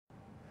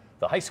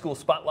The High School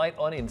Spotlight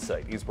on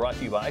Insight is brought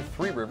to you by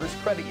 3Rivers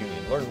Credit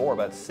Union. Learn more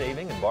about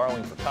saving and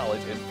borrowing for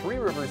college at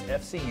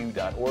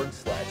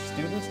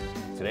 3riversfcu.org/students.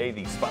 Today,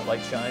 the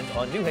spotlight shines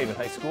on New Haven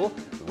High School.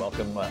 We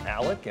welcome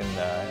Alec, and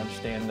I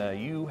understand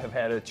you have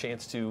had a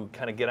chance to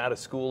kind of get out of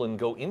school and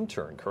go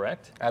intern,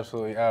 correct?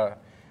 Absolutely.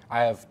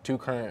 I have two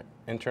current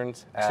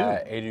interns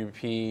at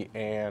AWP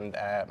and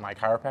at my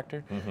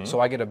chiropractor.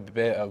 So I get a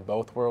bit of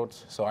both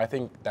worlds. So I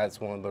think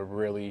that's one of the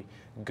really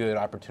good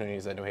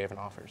opportunities that New Haven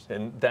offers.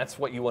 And that's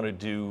what you want to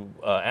do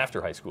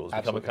after high school, is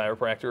become a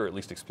chiropractor, or at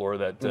least explore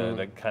that,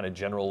 that kind of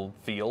general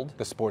field?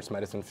 The sports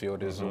medicine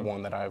field is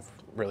one that I've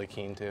really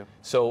keen to.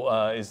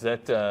 So is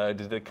that,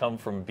 did it come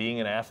from being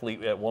an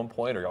athlete at one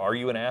point, or are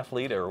you an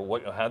athlete, or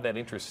what? How'd that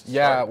interest start?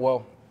 Yeah,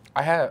 well,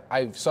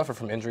 I've suffered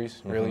from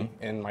injuries, really,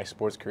 in my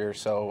sports career,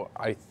 so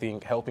I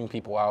think helping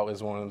people out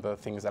is one of the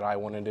things that I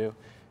want to do,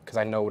 because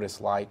I know what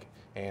it's like,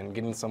 and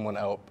getting someone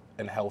up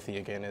and healthy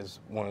again is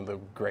one of the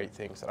great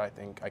things that I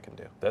think I can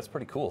do. That's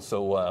pretty cool.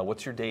 So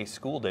what's your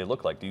school day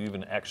look like? Do you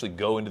even actually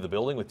go into the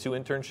building with two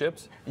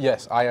internships?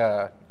 Yes,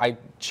 I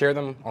share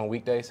them on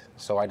weekdays,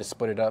 so I just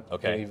split it up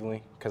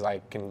evenly, because I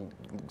can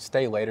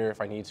stay later if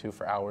I need to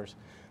for hours.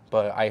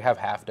 But I have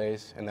half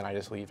days, and then I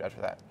just leave after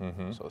that.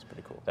 So it's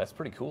pretty cool. That's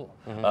pretty cool.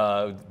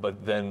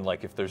 But then,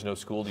 like, if there's no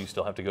school, do you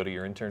still have to go to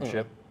your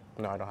internship?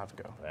 No, I don't have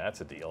to go.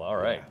 That's a deal. All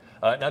right.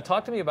 Now,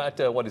 talk to me about,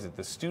 what is it,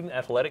 the Student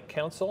Athletic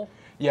Council?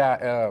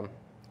 Yeah,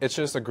 it's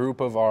just a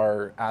group of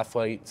our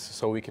athletes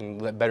so we can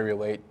better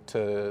relate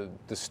to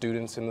the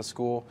students in the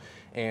school.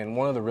 And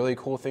one of the really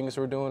cool things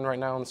we're doing right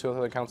now in the Student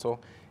Athletic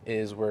Council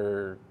is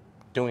we're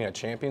doing a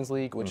Champions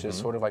League, which is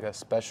sort of like a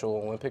Special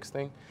Olympics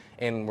thing.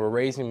 And we're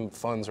raising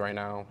funds right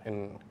now,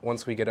 and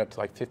once we get up to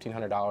like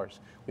 $1,500,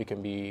 we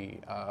can be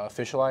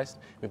officialized.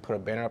 We put a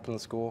banner up in the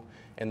school,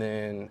 and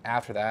then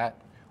after that,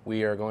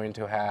 we are going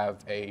to have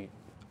a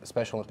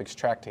Special Olympics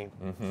track team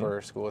for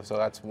our school. So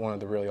that's one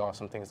of the really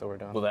awesome things that we're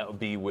doing. Will that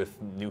be with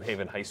New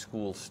Haven High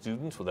School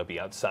students? Will that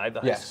be outside the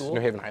high school? Yes, New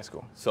Haven High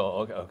School. So,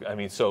 okay, I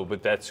mean,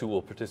 but that's who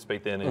will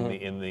participate then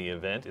in the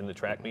event, in the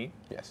track meet?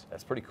 Yes.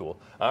 That's pretty cool.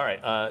 All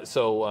right,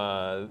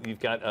 so you've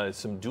got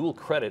some dual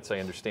credits, I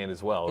understand,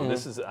 as well.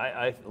 This is,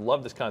 I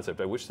love this concept.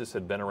 I wish this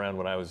had been around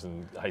when I was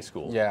in high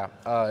school. Yeah,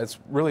 it's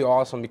really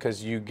awesome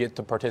because you get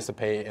to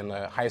participate in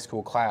a high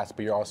school class,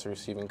 but you're also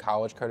receiving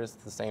college credits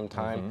at the same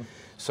time.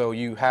 So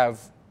you have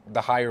the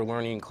higher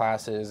learning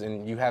classes,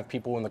 and you have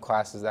people in the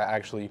classes that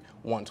actually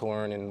want to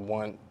learn and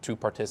want to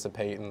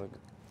participate in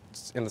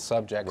the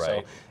subject. Right.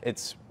 So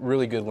it's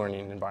really good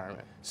learning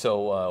environment.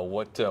 So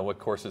what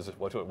courses,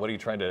 what are you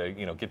trying to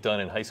get done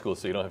in high school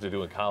so you don't have to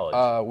do in college?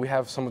 We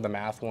have some of the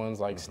math ones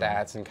like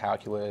stats and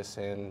calculus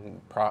and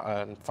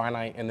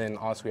finite, and then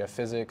also we have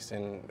physics.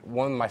 And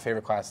one of my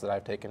favorite classes that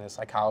I've taken is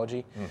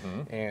psychology,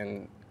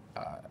 and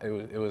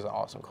it was an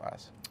awesome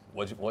class.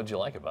 What'd you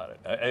like about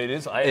it? It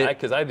is,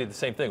 because I did the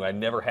same thing. I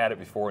never had it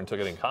before and took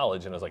it in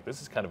college, and I was like,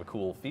 this is kind of a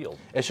cool field.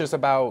 It's just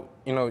about,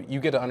 you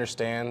get to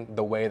understand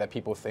the way that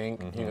people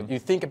think. You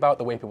think about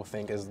the way people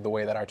think is the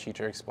way that our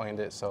teacher explained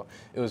it, so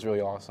it was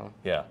really awesome.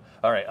 Yeah.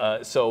 All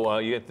right, so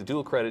you get the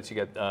dual credits, you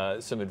get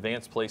some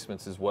advanced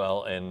placements as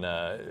well,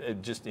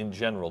 and just in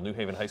general, New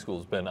Haven High School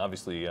has been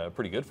obviously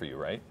pretty good for you,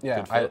 right?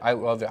 Yeah, I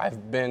love it.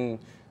 I've been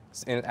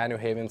at New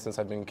Haven since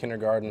I've been in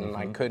kindergarten, and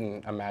I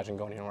couldn't imagine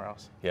going anywhere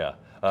else. Yeah.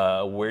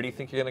 Where do you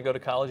think you're going to go to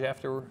college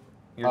after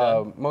you're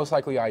done? Most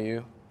likely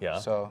IU. Yeah.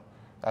 So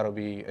that'll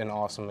be an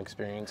awesome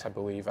experience, I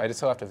believe. I just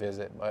still have to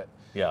visit, but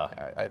yeah,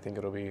 I think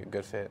it'll be a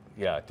good fit.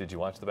 Yeah. Did you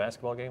watch the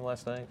basketball game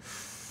last night?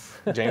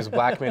 James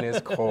Blackman is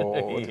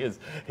cold. He is.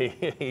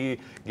 He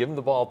give him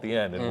the ball at the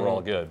end, and we're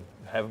all good.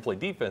 Haven't played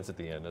defense at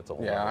the end. That's a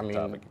whole other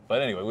topic.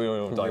 But anyway, we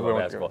don't talk about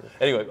basketball.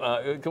 Anyway,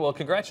 well,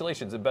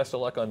 congratulations and best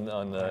of luck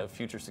on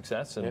future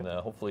success, and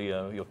hopefully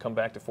you'll come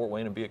back to Fort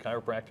Wayne and be a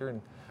chiropractor,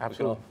 and we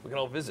can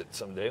all visit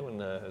someday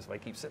when if I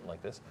keep sitting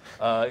like this.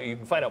 You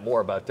can find out more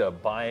about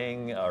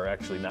buying, or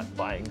actually not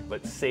buying,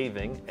 but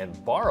saving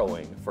and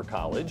borrowing for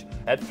college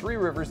at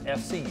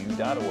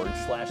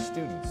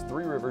 3riversfcu.org/students.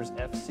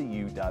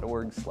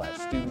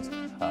 3riversfcu.org/students.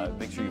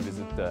 Make sure you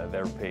visit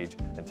their page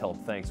and tell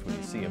them thanks when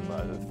you see them.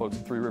 The folks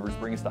at 3 Rivers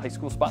bring us the High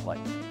School Spotlight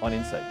on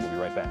Insight. We'll be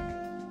right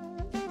back.